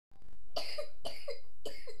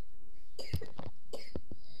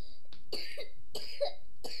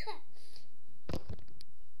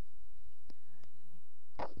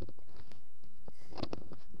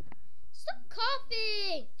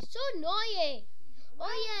Oh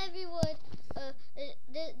yeah, everyone.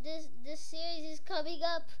 This series is coming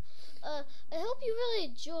up. I hope you really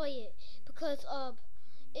enjoy it because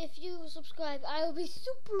if you subscribe, I will be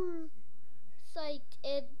super psyched,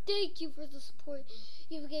 and thank you for the support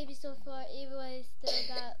you've gave me so far. Even when I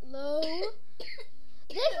still got low. Thank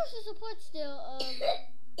you for the support still.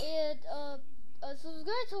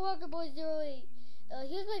 Subscribe to Walker Boy 08.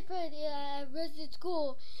 Here's my friend at Resident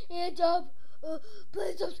School, and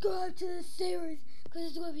please subscribe to this series because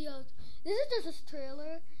it's gonna be awesome. This is just a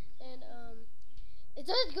trailer, and it's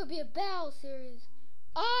just gonna be a battle series.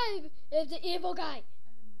 I am the evil guy.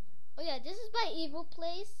 Oh yeah, this is my evil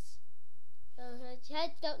place. You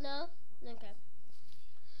guys don't know? Okay.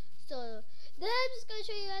 So then I'm just gonna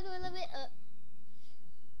show you guys a little bit.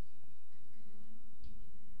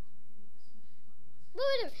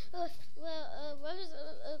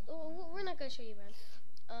 We're not gonna show you, man.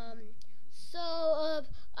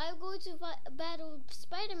 I'm going to battle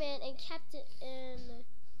Spider-Man and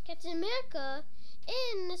Captain America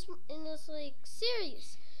in this like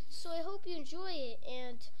series. So I hope you enjoy it,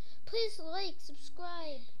 and please like,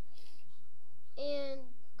 subscribe, and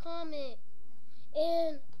comment,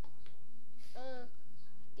 and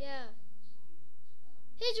yeah.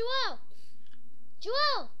 Hey, Joel.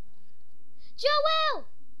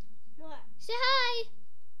 What? Say hi.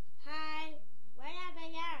 Hi. What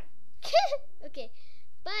happened here? Okay.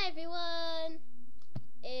 Bye, everyone.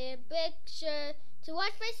 And make sure to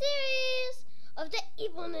watch my series of the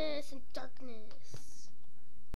evilness and darkness.